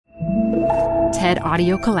TED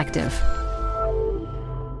Audio Collective.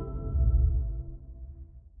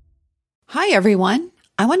 Hi, everyone.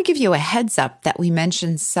 I want to give you a heads up that we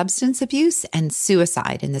mentioned substance abuse and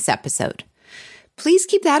suicide in this episode. Please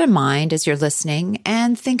keep that in mind as you're listening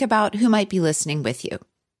and think about who might be listening with you.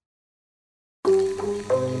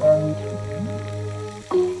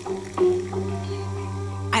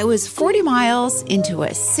 I was 40 miles into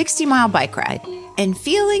a 60-mile bike ride and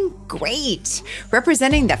feeling great,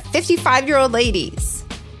 representing the 55-year-old ladies.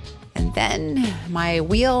 And then my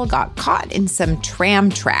wheel got caught in some tram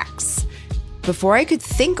tracks. Before I could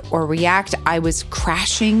think or react, I was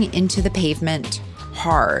crashing into the pavement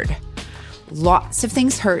hard. Lots of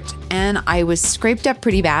things hurt, and I was scraped up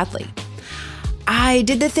pretty badly. I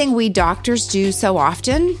did the thing we doctors do so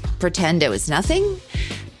often, pretend it was nothing.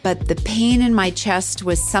 But the pain in my chest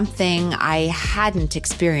was something I hadn't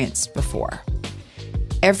experienced before.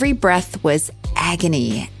 Every breath was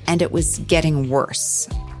agony, and it was getting worse.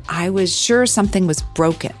 I was sure something was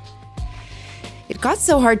broken. It got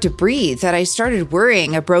so hard to breathe that I started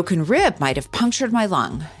worrying a broken rib might have punctured my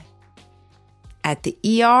lung. At the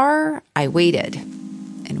ER, I waited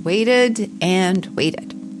and waited and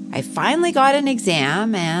waited. I finally got an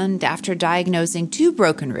exam, and after diagnosing 2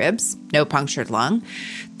 broken ribs, no punctured lung,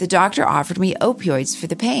 the doctor offered me opioids for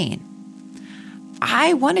the pain.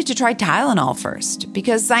 I wanted to try Tylenol first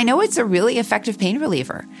because I know it's a really effective pain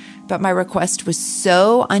reliever, but my request was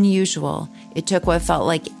so unusual, it took what felt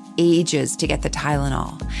like ages to get the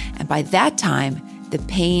Tylenol, and by that time, the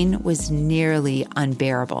pain was nearly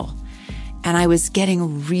unbearable, and I was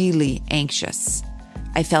getting really anxious.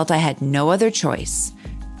 I felt I had no other choice.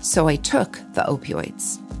 So I took the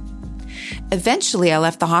opioids. Eventually, I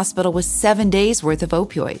left the hospital with 7 days worth of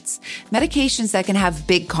opioids, medications that can have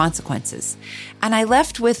big consequences. And I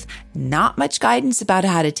left with not much guidance about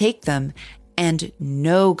how to take them and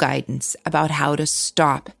no guidance about how to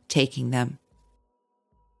stop taking them.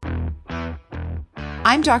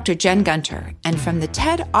 I'm Dr. Jen Gunter, and from the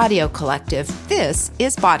TED Audio Collective, this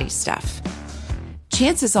is Body Stuff.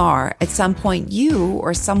 Chances are, at some point, you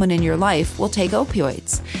or someone in your life will take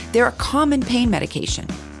opioids. They're a common pain medication.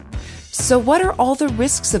 So what are all the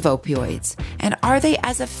risks of opioids, and are they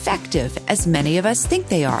as effective as many of us think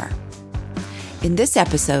they are? In this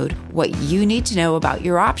episode, what you need to know about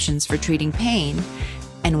your options for treating pain,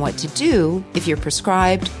 and what to do if you're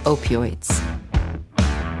prescribed opioids.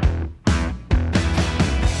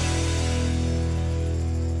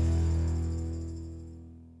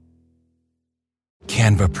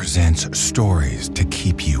 Canva presents stories to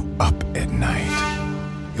keep you up at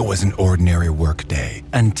night. It was an ordinary workday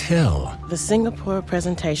until... The Singapore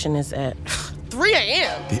presentation is at 3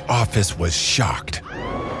 a.m. The office was shocked.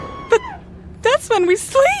 But that's when we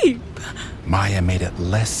sleep. Maya made it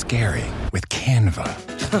less scary with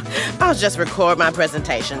Canva. I'll just record my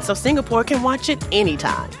presentation so Singapore can watch it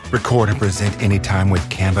anytime. Record and present anytime with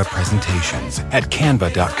Canva presentations at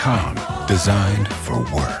canva.com. Designed for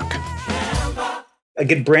work. I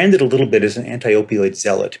get branded a little bit as an anti-opioid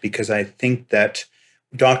zealot because I think that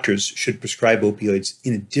doctors should prescribe opioids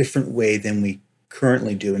in a different way than we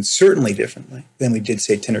currently do, and certainly differently than we did,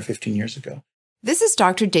 say, 10 or 15 years ago. This is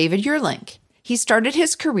Dr. David Yerlink. He started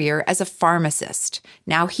his career as a pharmacist.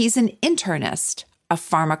 Now he's an internist, a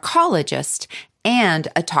pharmacologist, and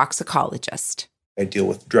a toxicologist. I deal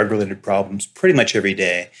with drug-related problems pretty much every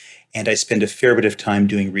day, and I spend a fair bit of time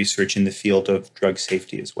doing research in the field of drug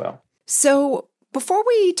safety as well. So before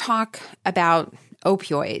we talk about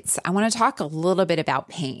opioids, I want to talk a little bit about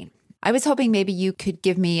pain. I was hoping maybe you could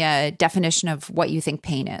give me a definition of what you think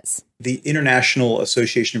pain is. The International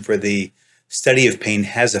Association for the Study of Pain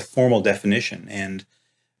has a formal definition, and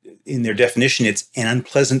in their definition, it's an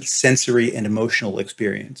unpleasant sensory and emotional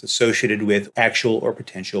experience associated with actual or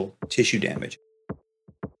potential tissue damage.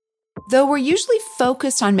 Though we're usually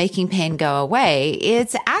focused on making pain go away,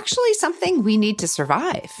 it's actually something we need to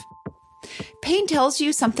survive. Pain tells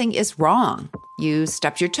you something is wrong. You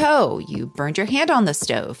stubbed your toe, you burned your hand on the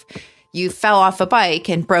stove, you fell off a bike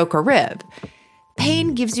and broke a rib.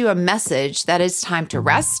 Pain gives you a message that it's time to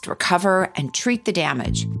rest, recover, and treat the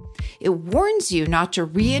damage. It warns you not to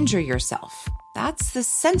re-injure yourself. That's the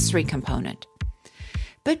sensory component.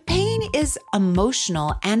 But pain is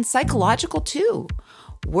emotional and psychological too.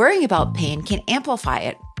 Worrying about pain can amplify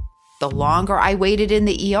it. The longer I waited in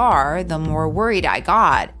the ER, the more worried I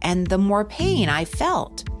got and the more pain I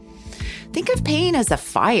felt. Think of pain as a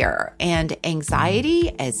fire and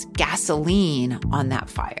anxiety as gasoline on that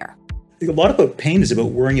fire. A lot about pain is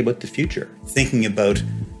about worrying about the future, thinking about,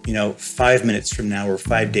 5 minutes from now or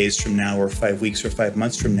 5 days from now or 5 weeks or 5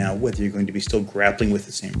 months from now, whether you're going to be still grappling with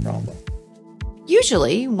the same problem.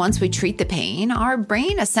 Usually, once we treat the pain, our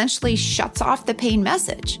brain essentially shuts off the pain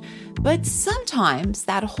message. But sometimes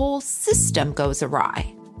that whole system goes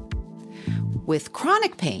awry. With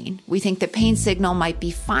chronic pain, we think the pain signal might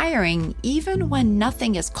be firing even when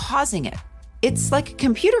nothing is causing it. It's like a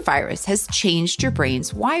computer virus has changed your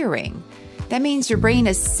brain's wiring. That means your brain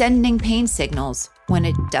is sending pain signals when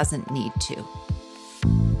it doesn't need to.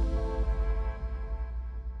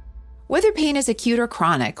 Whether pain is acute or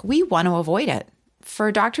chronic, we want to avoid it.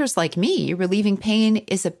 For doctors like me, relieving pain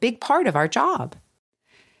is a big part of our job.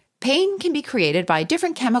 Pain can be created by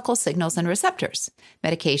different chemical signals and receptors.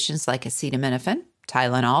 Medications like acetaminophen,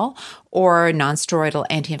 Tylenol, or nonsteroidal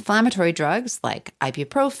anti-inflammatory drugs like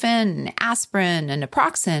ibuprofen, aspirin, and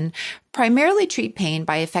naproxen primarily treat pain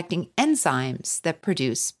by affecting enzymes that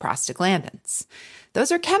produce prostaglandins.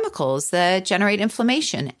 Those are chemicals that generate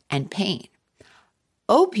inflammation and pain.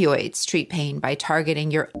 Opioids treat pain by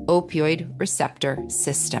targeting your opioid receptor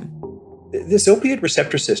system. This opioid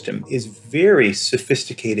receptor system is very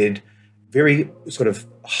sophisticated, very sort of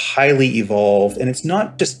highly evolved, and it's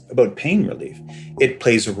not just about pain relief. It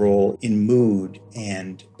plays a role in mood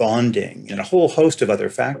and bonding and a whole host of other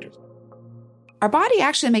factors. Our body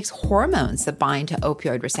actually makes hormones that bind to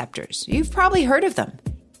opioid receptors. You've probably heard of them,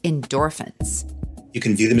 endorphins. You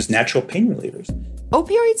can view them as natural pain relievers.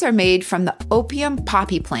 Opioids are made from the opium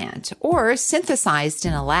poppy plant or synthesized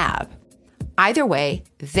in a lab. Either way,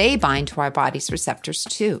 they bind to our body's receptors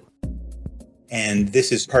too. And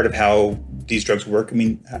this is part of how these drugs work,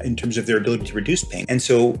 in terms of their ability to reduce pain. And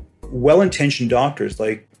so well-intentioned doctors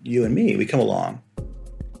like you and me, we come along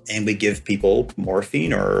and we give people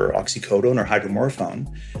morphine or oxycodone or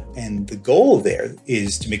hydromorphone. And the goal there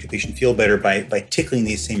is to make the patient feel better by tickling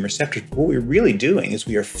these same receptors. But what we're really doing is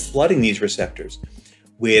we are flooding these receptors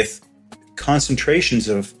with concentrations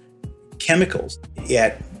of chemicals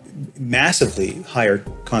at massively higher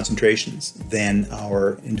concentrations than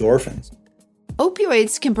our endorphins.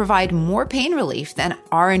 Opioids can provide more pain relief than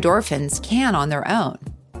our endorphins can on their own.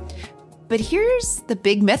 But here's the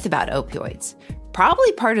big myth about opioids.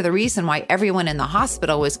 Probably part of the reason why everyone in the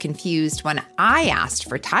hospital was confused when I asked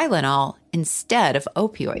for Tylenol instead of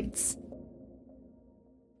opioids.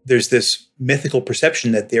 There's this mythical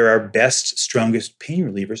perception that they're our best, strongest pain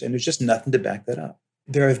relievers, and there's just nothing to back that up.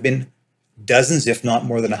 There have been dozens, if not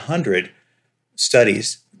more than 100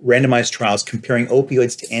 studies, randomized trials comparing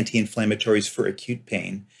opioids to anti-inflammatories for acute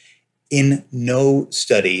pain. In no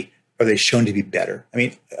study are they shown to be better.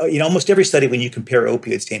 In almost every study, when you compare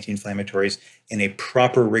opioids to anti-inflammatories in a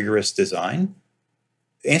proper, rigorous design,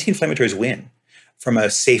 anti-inflammatories win from a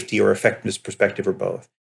safety or effectiveness perspective or both.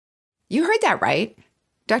 You heard that right.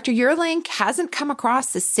 Dr. Yerlink hasn't come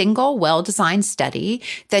across a single well-designed study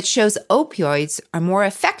that shows opioids are more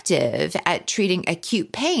effective at treating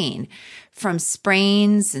acute pain, from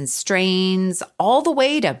sprains and strains all the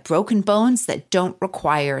way to broken bones that don't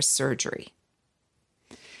require surgery.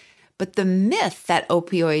 But the myth that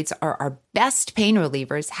opioids are our best pain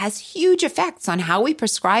relievers has huge effects on how we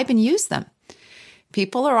prescribe and use them.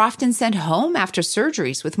 People are often sent home after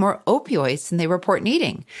surgeries with more opioids than they report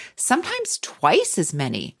needing, sometimes twice as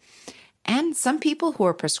many. And some people who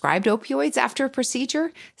are prescribed opioids after a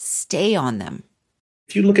procedure stay on them.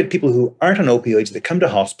 If you look at people who aren't on opioids, they come to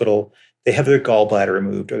hospital, they have their gallbladder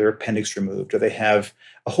removed or their appendix removed, or they have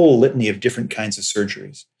a whole litany of different kinds of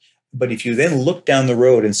surgeries. But if you then look down the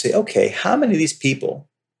road and say, okay, how many of these people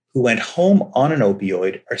who went home on an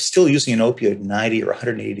opioid are still using an opioid 90 or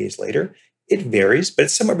 180 days later? It varies, but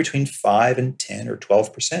it's somewhere between 5 and 10 or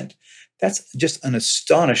 12%. That's just an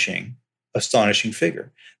astonishing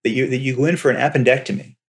figure. That you go in for an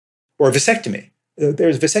appendectomy or a vasectomy.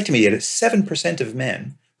 There's vasectomy yet. 7% of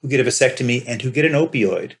men who get a vasectomy and who get an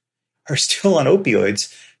opioid are still on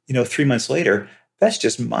opioids, 3 months later. That's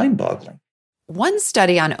just mind-boggling. One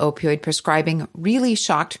study on opioid prescribing really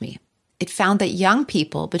shocked me. It found that young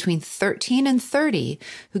people between 13 and 30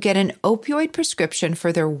 who get an opioid prescription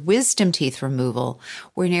for their wisdom teeth removal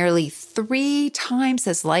were nearly 3 times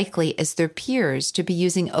as likely as their peers to be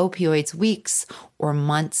using opioids weeks or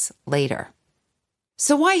months later.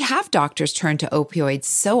 So why have doctors turned to opioids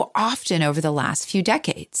so often over the last few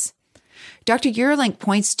decades? Dr. Yerlink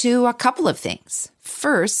points to a couple of things.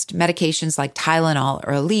 First, medications like Tylenol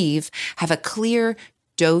or Aleve have a clear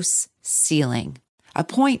dose ceiling, a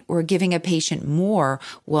point where giving a patient more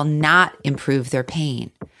will not improve their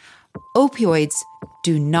pain. Opioids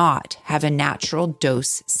do not have a natural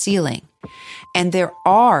dose ceiling. And there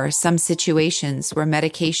are some situations where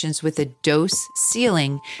medications with a dose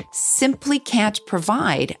ceiling simply can't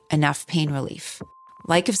provide enough pain relief.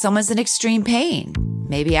 like if someone's in extreme pain,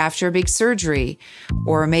 maybe after a big surgery,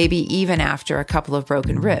 or maybe even after a couple of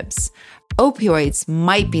broken ribs. Opioids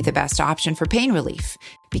might be the best option for pain relief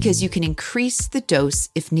because you can increase the dose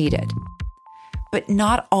if needed. But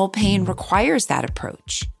not all pain requires that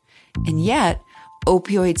approach. And yet,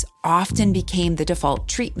 opioids often became the default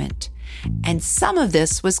treatment. And some of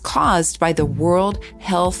this was caused by the World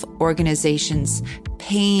Health Organization's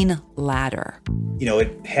pain ladder.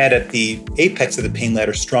 It had at the apex of the pain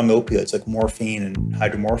ladder strong opioids like morphine and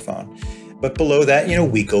hydromorphone. But below that,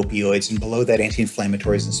 weak opioids, and below that,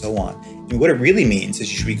 anti-inflammatories and so on. And what it really means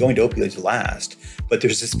is you should be going to opioids last. But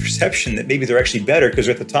there's this perception that maybe they're actually better because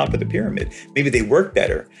they're at the top of the pyramid. Maybe they work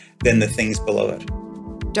better than the things below it.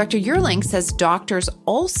 Dr. Yerling says doctors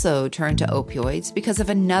also turn to opioids because of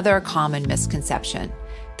another common misconception,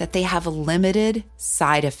 that they have limited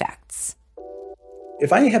side effects.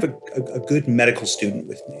 If I have a good medical student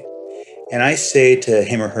with me, and I say to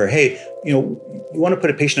him or her, hey, you want to put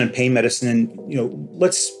a patient on pain medicine, and,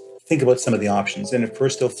 let's think about some of the options. And at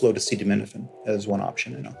first, they'll float acetaminophen as one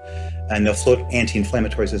option, and they'll float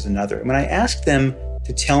anti-inflammatories as another. And when I ask them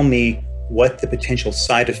to tell me what the potential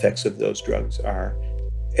side effects of those drugs are,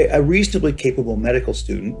 a reasonably capable medical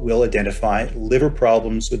student will identify liver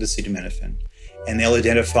problems with acetaminophen, and they'll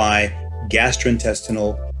identify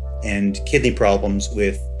gastrointestinal and kidney problems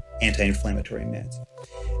with anti-inflammatory meds.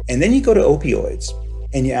 And then you go to opioids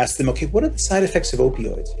and you ask them, okay, what are the side effects of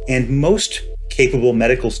opioids? And most capable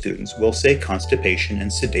medical students will say constipation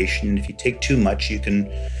and sedation. And if you take too much, you can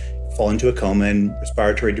fall into a coma and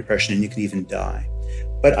respiratory depression, and you can even die.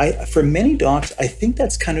 But for many docs, I think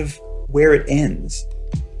that's kind of where it ends.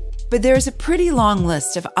 But there's a pretty long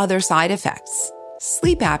list of other side effects: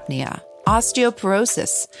 sleep apnea,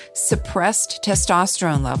 osteoporosis, suppressed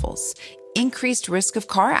testosterone levels, increased risk of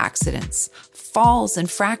car accidents, falls and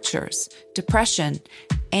fractures, depression,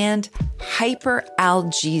 and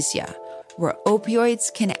hyperalgesia, where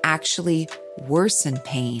opioids can actually worsen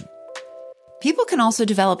pain. People can also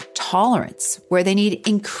develop tolerance, where they need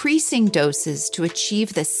increasing doses to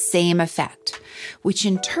achieve the same effect, which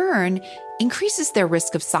in turn increases their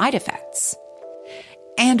risk of side effects.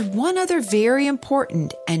 And one other very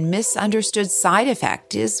important and misunderstood side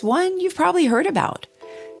effect is one you've probably heard about: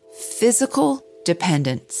 physical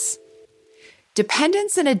dependence.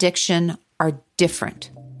 Dependence and addiction are different.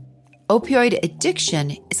 Opioid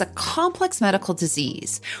addiction is a complex medical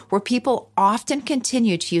disease where people often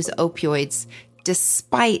continue to use opioids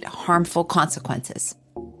despite harmful consequences.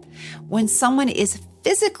 When someone is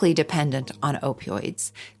physically dependent on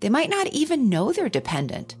opioids, they might not even know they're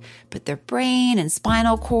dependent, but their brain and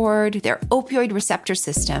spinal cord, their opioid receptor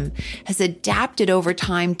system, has adapted over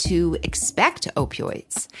time to expect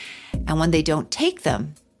opioids. And when they don't take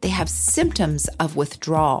them, they have symptoms of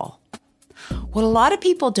withdrawal. What a lot of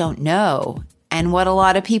people don't know, and what a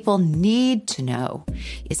lot of people need to know,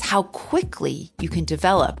 is how quickly you can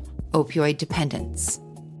develop opioid dependence.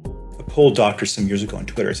 I polled doctors some years ago on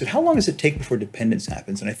Twitter. I said, how long does it take before dependence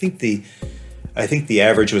happens? And I think the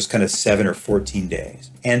average was kind of 7 or 14 days.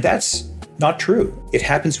 And that's not true. It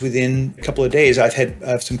happens within a couple of days. I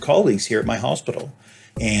have some colleagues here at my hospital,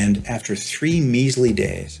 and after 3 measly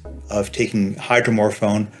days of taking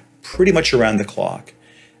hydromorphone pretty much around the clock,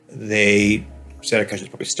 they said I should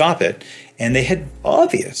probably stop it. And they had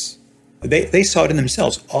they saw it in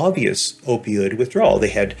themselves, obvious opioid withdrawal. They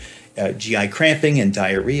had GI cramping and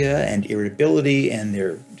diarrhea and irritability, and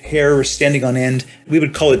their hair was standing on end. We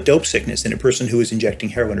would call it dope sickness in a person who is injecting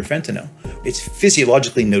heroin or fentanyl. It's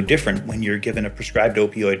physiologically no different when you're given a prescribed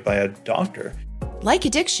opioid by a doctor. Like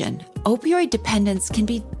addiction, opioid dependence can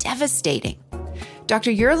be devastating.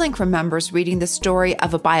 Dr. Yerling remembers reading the story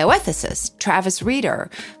of a bioethicist, Travis Reeder,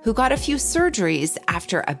 who got a few surgeries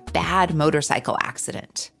after a bad motorcycle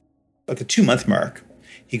accident. At the 2-month mark,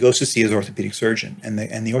 he goes to see his orthopedic surgeon, and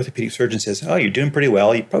the orthopedic surgeon says, oh, you're doing pretty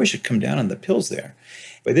well. You probably should come down on the pills there.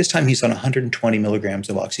 By this time, he's on 120 milligrams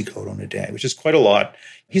of oxycodone a day, which is quite a lot.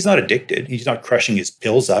 He's not addicted. He's not crushing his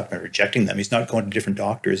pills up and rejecting them. He's not going to different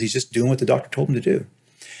doctors. He's just doing what the doctor told him to do.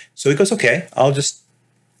 So he goes, okay, I'll just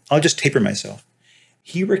taper myself.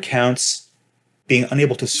 He recounts being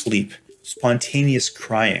unable to sleep, spontaneous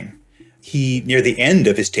crying. He, near the end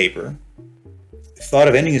of his taper, thought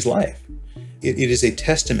of ending his life. It is a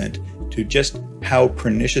testament to just how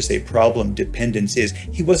pernicious a problem dependence is.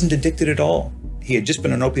 He wasn't addicted at all. He had just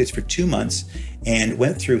been on opiates for 2 months and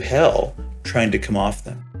went through hell trying to come off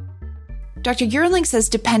them. Dr. Yerling says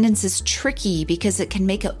dependence is tricky because it can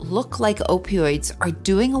make it look like opioids are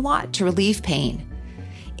doing a lot to relieve pain.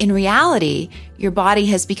 In reality, your body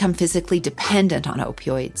has become physically dependent on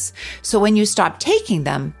opioids. So when you stop taking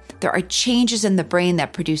them, there are changes in the brain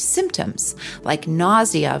that produce symptoms like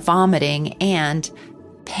nausea, vomiting, and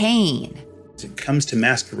pain. It comes to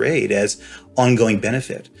masquerade as ongoing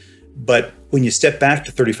benefit. But when you step back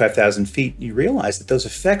to 35,000 feet, you realize that those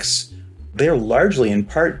effects, they're largely in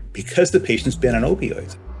part because the patient's been on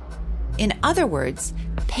opioids. In other words,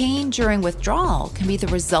 pain during withdrawal can be the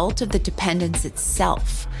result of the dependence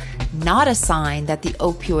itself, not a sign that the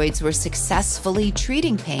opioids were successfully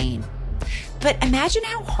treating pain. But imagine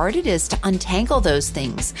how hard it is to untangle those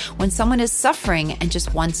things when someone is suffering and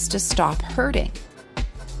just wants to stop hurting.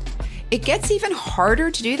 It gets even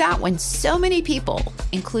harder to do that when so many people,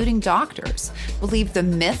 including doctors, believe the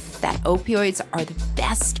myth that opioids are the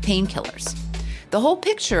best painkillers. The whole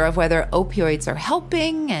picture of whether opioids are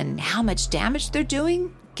helping and how much damage they're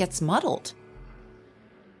doing gets muddled.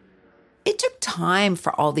 It took time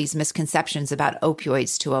for all these misconceptions about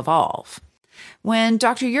opioids to evolve. When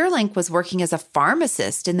Dr. Yerlink was working as a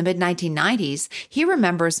pharmacist in the mid-1990s, he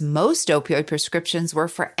remembers most opioid prescriptions were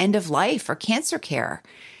for end-of-life or cancer care,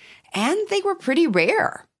 and they were pretty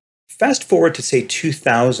rare. Fast forward to, say,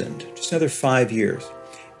 2000, just another 5 years.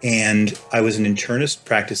 And I was an internist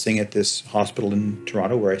practicing at this hospital in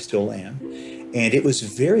Toronto where I still am. And it was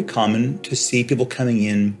very common to see people coming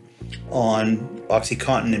in on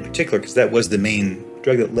OxyContin in particular, because that was the main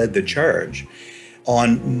drug that led the charge,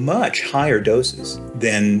 on much higher doses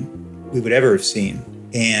than we would ever have seen.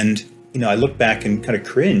 And, I look back and kind of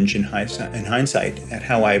cringe in hindsight at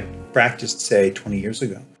how I practiced, say, 20 years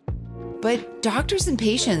ago. But doctors and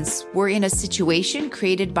patients were in a situation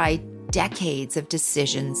created by decades of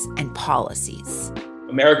decisions and policies.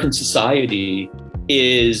 American society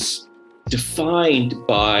is defined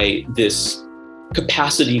by this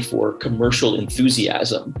capacity for commercial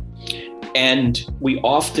enthusiasm. And we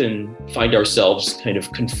often find ourselves kind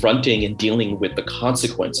of confronting and dealing with the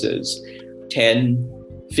consequences 10,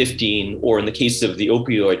 15, or in the case of the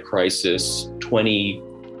opioid crisis, 20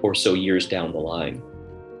 or so years down the line.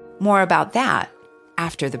 More about that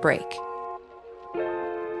after the break.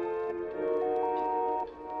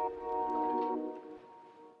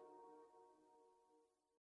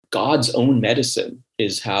 God's own medicine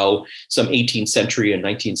is how some 18th century and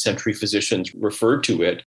 19th century physicians referred to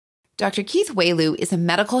it. Dr. Keith Wailoo is a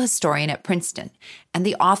medical historian at Princeton and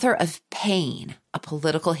the author of Pain, A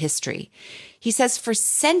Political History. He says for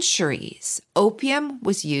centuries, opium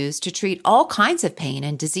was used to treat all kinds of pain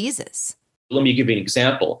and diseases. Let me give you an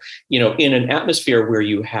example. In an atmosphere where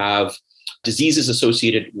you have diseases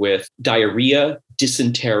associated with diarrhea,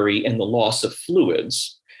 dysentery, and the loss of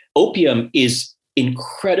fluids, opium is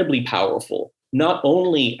incredibly powerful, not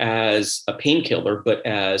only as a painkiller, but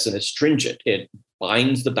as an astringent. It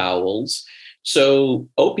binds the bowels. So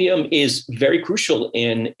opium is very crucial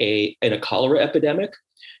in a cholera epidemic.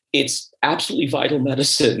 It's absolutely vital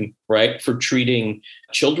medicine, right, for treating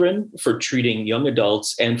children, for treating young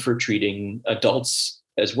adults, and for treating adults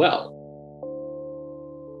as well.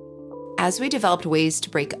 As we developed ways to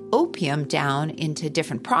break opium down into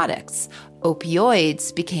different products,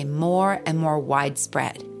 opioids became more and more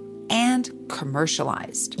widespread and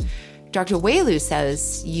commercialized. Dr. Wailoo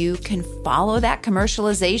says you can follow that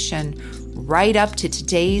commercialization right up to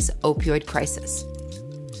today's opioid crisis.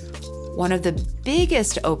 One of the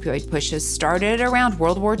biggest opioid pushes started around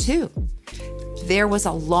World War II. There was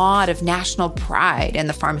a lot of national pride in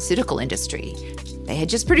the pharmaceutical industry. They had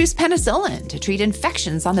just produced penicillin to treat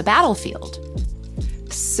infections on the battlefield.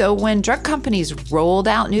 So when drug companies rolled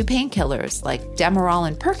out new painkillers like Demerol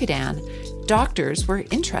and Percodan, doctors were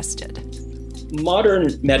interested.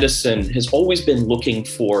 Modern medicine has always been looking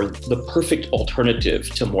for the perfect alternative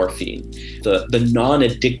to morphine, the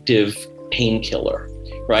non-addictive painkiller,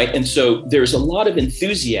 right? And so there's a lot of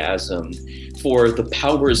enthusiasm for the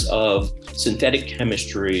powers of synthetic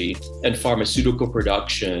chemistry and pharmaceutical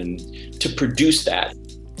production to produce that.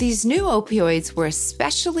 These new opioids were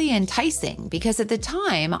especially enticing because at the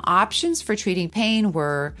time, options for treating pain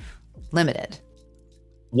were limited.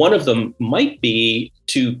 One of them might be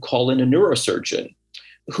to call in a neurosurgeon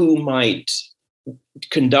who might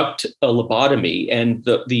conduct a lobotomy. And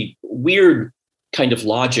the weird kind of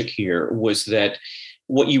logic here was that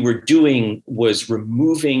what you were doing was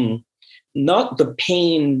removing not the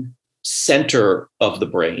pain center of the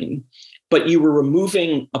brain, but you were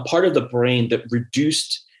removing a part of the brain that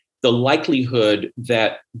reduced the likelihood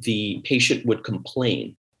that the patient would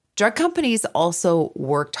complain. Drug companies also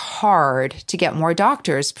worked hard to get more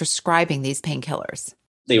doctors prescribing these painkillers.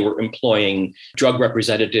 They were employing drug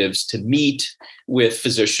representatives to meet with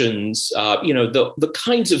physicians, the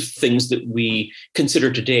kinds of things that we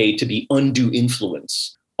consider today to be undue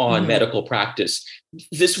influence on medical practice.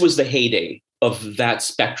 This was the heyday of that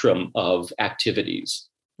spectrum of activities.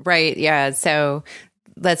 Right. Yeah. So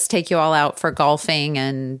let's take you all out for golfing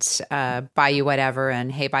and buy you whatever.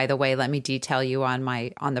 And hey, by the way, let me detail you on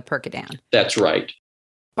the Percodan. That's right.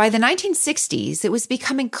 By the 1960s, it was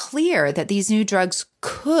becoming clear that these new drugs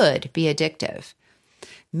could be addictive.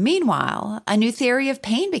 Meanwhile, a new theory of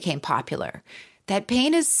pain became popular, that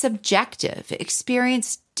pain is subjective,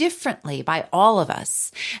 experienced differently by all of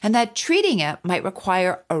us, and that treating it might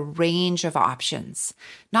require a range of options,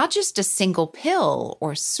 not just a single pill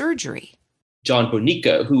or surgery. John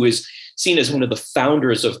Bonica, who is seen as one of the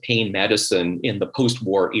founders of pain medicine in the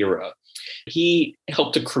post-war era, he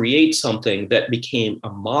helped to create something that became a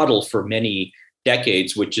model for many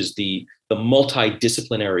decades, which is the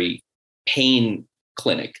multidisciplinary pain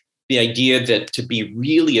clinic. The idea that to be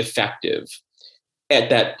really effective at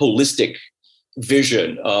that holistic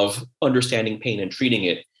vision of understanding pain and treating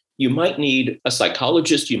it, you might need a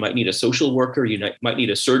psychologist, you might need a social worker, you might need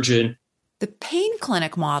a surgeon. The pain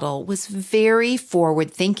clinic model was very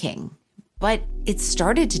forward-thinking, but it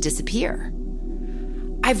started to disappear.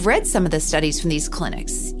 I've read some of the studies from these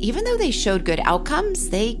clinics. Even though they showed good outcomes,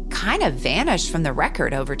 they kind of vanished from the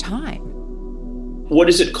record over time. What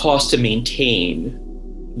does it cost to maintain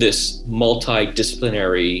this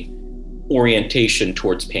multidisciplinary orientation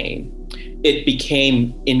towards pain? It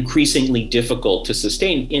became increasingly difficult to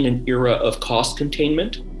sustain in an era of cost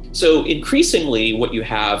containment. So increasingly what you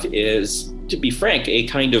have is, to be frank, a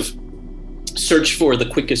kind of search for the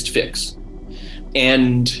quickest fix.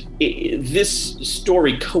 And this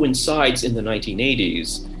story coincides in the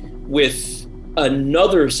 1980s with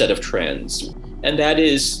another set of trends, and that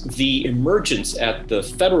is the emergence at the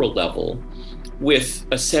federal level with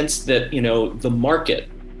a sense that, the market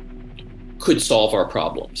could solve our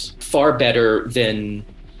problems far better than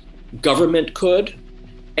government could,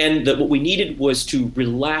 and that what we needed was to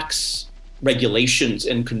relax regulations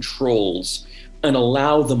and controls and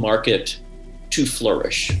allow the market to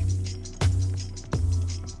flourish.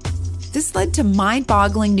 This led to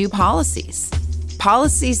mind-boggling new policies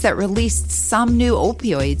that released some new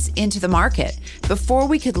opioids into the market before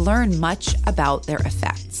we could learn much about their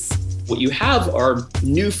effects. What you have are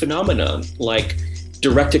new phenomena like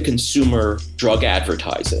direct-to-consumer drug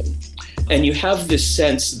advertising. And you have this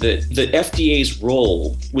sense that the FDA's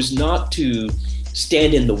role was not to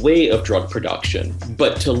stand in the way of drug production,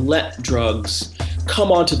 but to let drugs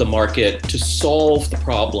come onto the market to solve the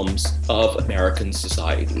problems of American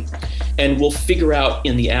society. And we'll figure out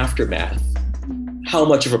in the aftermath how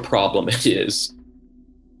much of a problem it is.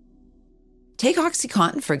 Take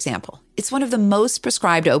OxyContin, for example. It's one of the most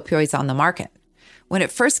prescribed opioids on the market. When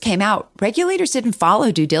it first came out, regulators didn't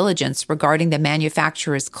follow due diligence regarding the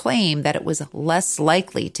manufacturer's claim that it was less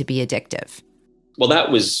likely to be addictive. Well,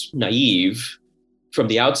 that was naive from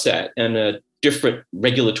the outset, and a different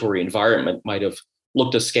regulatory environment might have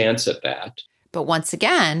looked askance at that. But once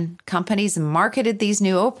again, companies marketed these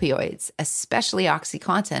new opioids, especially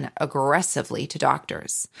OxyContin, aggressively to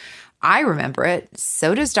doctors. I remember it.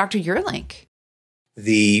 So does Dr. Yerlink.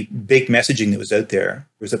 The big messaging that was out there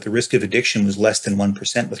was that the risk of addiction was less than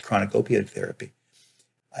 1% with chronic opioid therapy.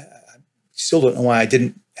 I still don't know why I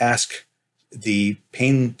didn't ask the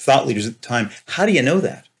pain thought leaders at the time, how do you know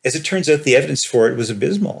that? As it turns out, the evidence for it was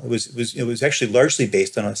abysmal. It was actually largely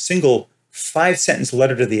based on a single 5-sentence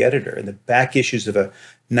letter to the editor in the back issues of a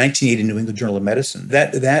 1980 New England Journal of Medicine.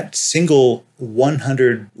 That single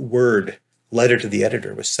 100-word letter to the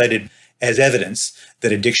editor was cited as evidence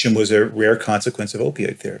that addiction was a rare consequence of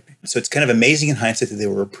opioid therapy. So it's kind of amazing in hindsight that they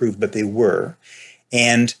were approved, but they were.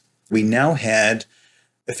 And we now had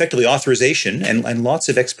effectively authorization and lots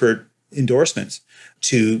of expert endorsements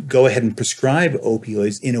to go ahead and prescribe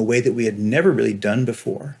opioids in a way that we had never really done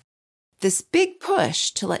before. This big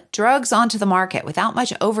push to let drugs onto the market without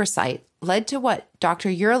much oversight led to what Dr.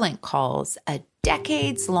 Yerlink calls a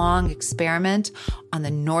decades-long experiment on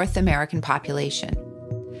the North American population.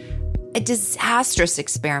 A disastrous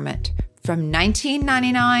experiment. From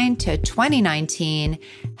 1999 to 2019,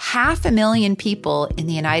 500,000 people in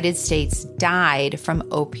the United States died from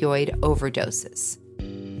opioid overdoses.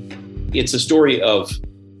 It's a story of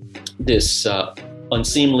this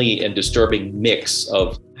unseemly and disturbing mix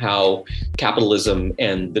of how capitalism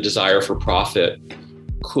and the desire for profit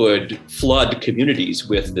could flood communities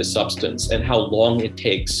with this substance, and how long it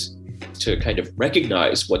takes to kind of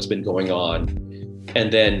recognize what's been going on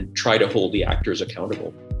and then try to hold the actors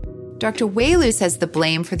accountable. Dr. Whaley says the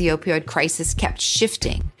blame for the opioid crisis kept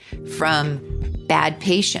shifting from bad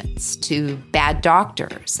patients to bad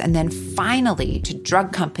doctors, and then finally to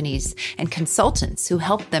drug companies and consultants who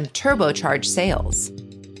helped them turbocharge sales.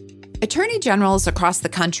 Attorney generals across the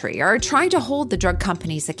country are trying to hold the drug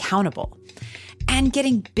companies accountable and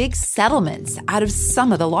getting big settlements out of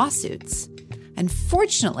some of the lawsuits.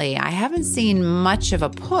 Unfortunately, I haven't seen much of a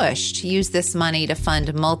push to use this money to fund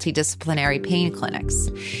multidisciplinary pain clinics,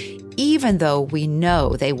 even though we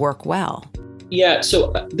know they work well. Yeah,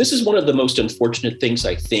 so this is one of the most unfortunate things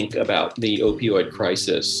I think about the opioid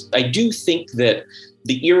crisis. I do think that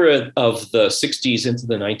the era of the 60s into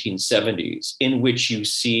the 1970s, in which you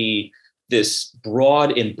see this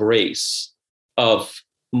broad embrace of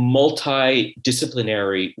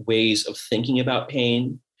multidisciplinary ways of thinking about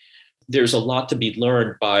pain, there's a lot to be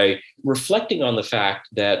learned by reflecting on the fact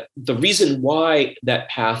that the reason why that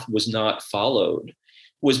path was not followed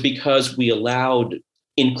was because we allowed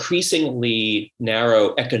increasingly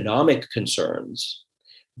narrow economic concerns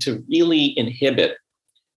to really inhibit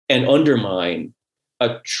and undermine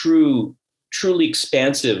a truly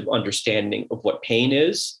expansive understanding of what pain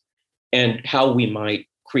is and how we might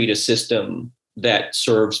create a system that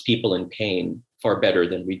serves people in pain far better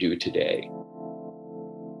than we do today.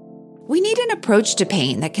 We need an approach to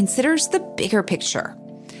pain that considers the bigger picture.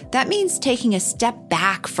 That means taking a step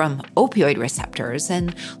back from opioid receptors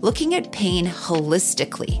and looking at pain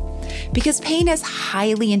holistically, because pain is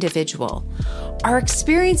highly individual. Our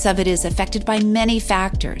experience of it is affected by many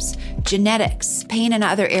factors: genetics, pain in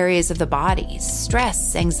other areas of the body,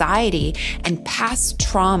 stress, anxiety, and past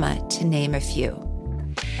trauma, to name a few.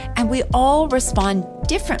 And we all respond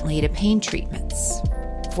differently to pain treatments.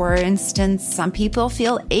 For instance, some people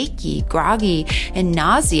feel achy, groggy, and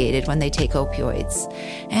nauseated when they take opioids,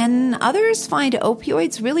 and others find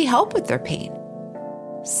opioids really help with their pain.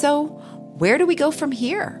 So, where do we go from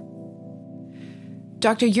here?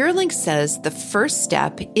 Dr. Yearling says the first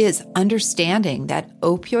step is understanding that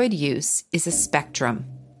opioid use is a spectrum.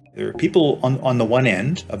 There are people on the one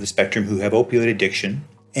end of the spectrum who have opioid addiction,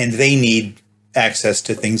 and they need access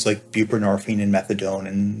to things like buprenorphine and methadone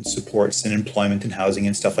and supports and employment and housing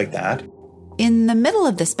and stuff like that. In the middle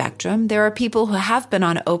of the spectrum, there are people who have been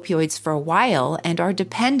on opioids for a while and are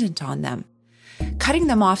dependent on them. Cutting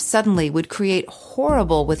them off suddenly would create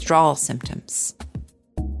horrible withdrawal symptoms.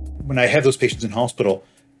 When I have those patients in hospital,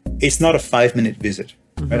 it's not a 5-minute visit.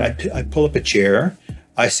 Right? I pull up a chair,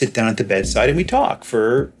 I sit down at the bedside, and we talk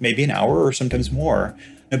for maybe an hour or sometimes more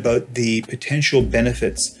about the potential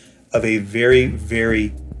benefits of a very,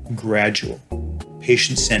 very gradual,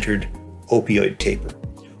 patient-centered opioid taper.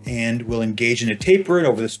 And we'll engage in a taper and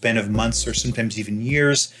over the span of months or sometimes even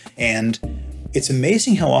years. And it's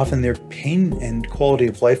amazing how often their pain and quality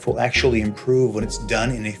of life will actually improve when it's done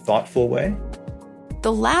in a thoughtful way.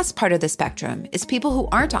 The last part of the spectrum is people who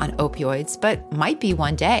aren't on opioids but might be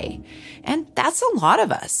one day. And that's a lot of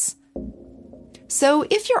us. So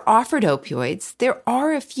if you're offered opioids, there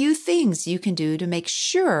are a few things you can do to make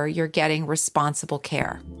sure you're getting responsible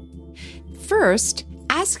care. First,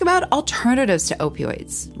 ask about alternatives to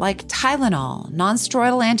opioids, like Tylenol,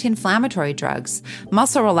 non-steroidal anti-inflammatory drugs,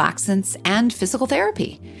 muscle relaxants, and physical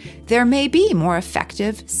therapy. There may be more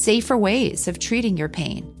effective, safer ways of treating your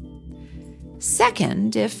pain.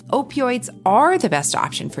 Second, if opioids are the best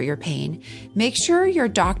option for your pain, make sure your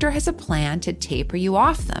doctor has a plan to taper you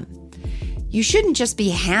off them. You shouldn't just be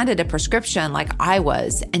handed a prescription like I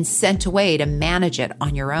was and sent away to manage it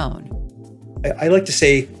on your own. I like to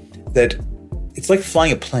say that it's like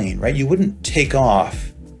flying a plane, right? You wouldn't take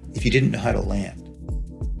off if you didn't know how to land.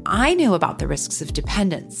 I knew about the risks of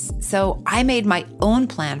dependence, so I made my own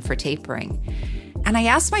plan for tapering. And I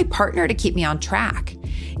asked my partner to keep me on track.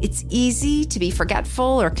 It's easy to be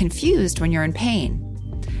forgetful or confused when you're in pain.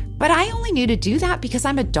 But I only knew to do that because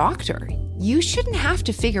I'm a doctor. You shouldn't have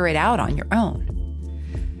to figure it out on your own.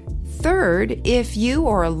 Third, if you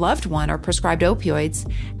or a loved one are prescribed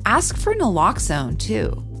opioids, ask for naloxone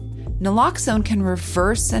too. Naloxone can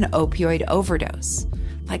reverse an opioid overdose.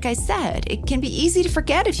 Like I said, it can be easy to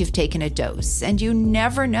forget if you've taken a dose, and you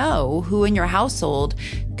never know who in your household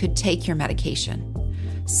could take your medication.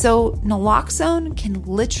 So naloxone can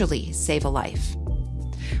literally save a life.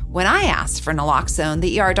 When I asked for naloxone,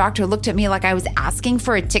 the ER doctor looked at me like I was asking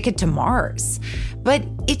for a ticket to Mars. But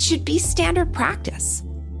it should be standard practice.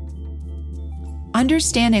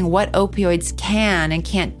 Understanding what opioids can and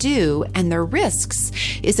can't do and their risks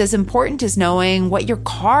is as important as knowing what your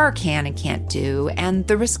car can and can't do and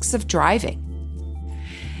the risks of driving.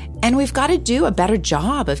 And we've got to do a better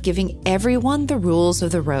job of giving everyone the rules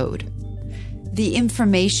of the road, the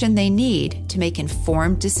information they need to make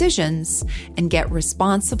informed decisions and get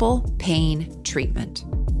responsible pain treatment.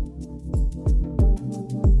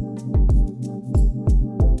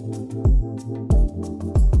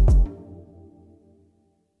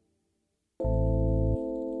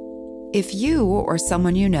 If you or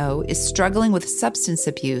someone you know is struggling with substance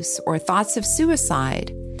abuse or thoughts of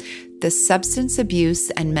suicide, the Substance Abuse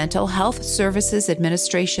and Mental Health Services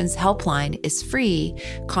Administration's helpline is free,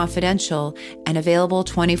 confidential, and available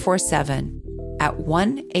 24/7 at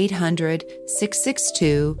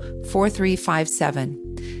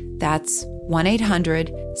 1-800-662-4357. That's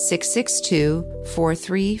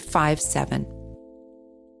 1-800-662-4357.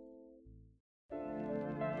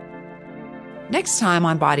 Next time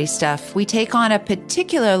on Body Stuff, we take on a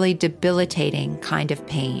particularly debilitating kind of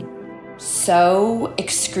pain. So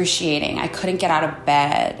excruciating. I couldn't get out of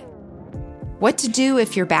bed. What to do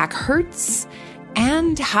if your back hurts,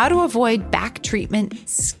 and how to avoid back treatment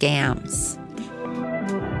scams.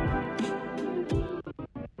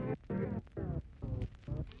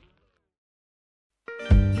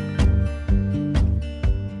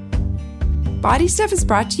 Body Stuff is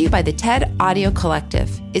brought to you by the TED Audio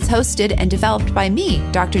Collective. It's hosted and developed by me,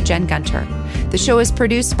 Dr. Jen Gunter. The show is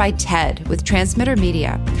produced by TED with Transmitter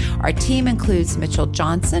Media. Our team includes Mitchell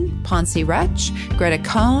Johnson, Ponce Rutch, Greta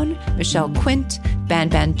Cohn, Michelle Quint,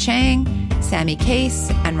 Ban Chang, Sammy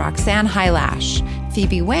Case, and Roxanne Hylash.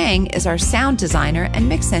 Phoebe Wang is our sound designer and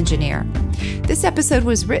mix engineer. This episode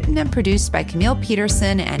was written and produced by Camille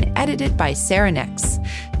Peterson and edited by Sarah Nix.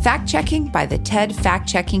 Fact-checking by the TED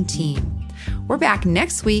Fact-Checking team. We're back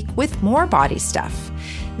next week with more Body Stuff.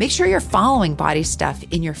 Make sure you're following Body Stuff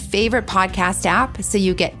in your favorite podcast app so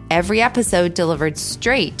you get every episode delivered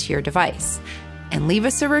straight to your device. And leave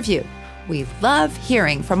us a review. We love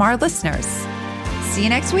hearing from our listeners. See you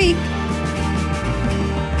next week.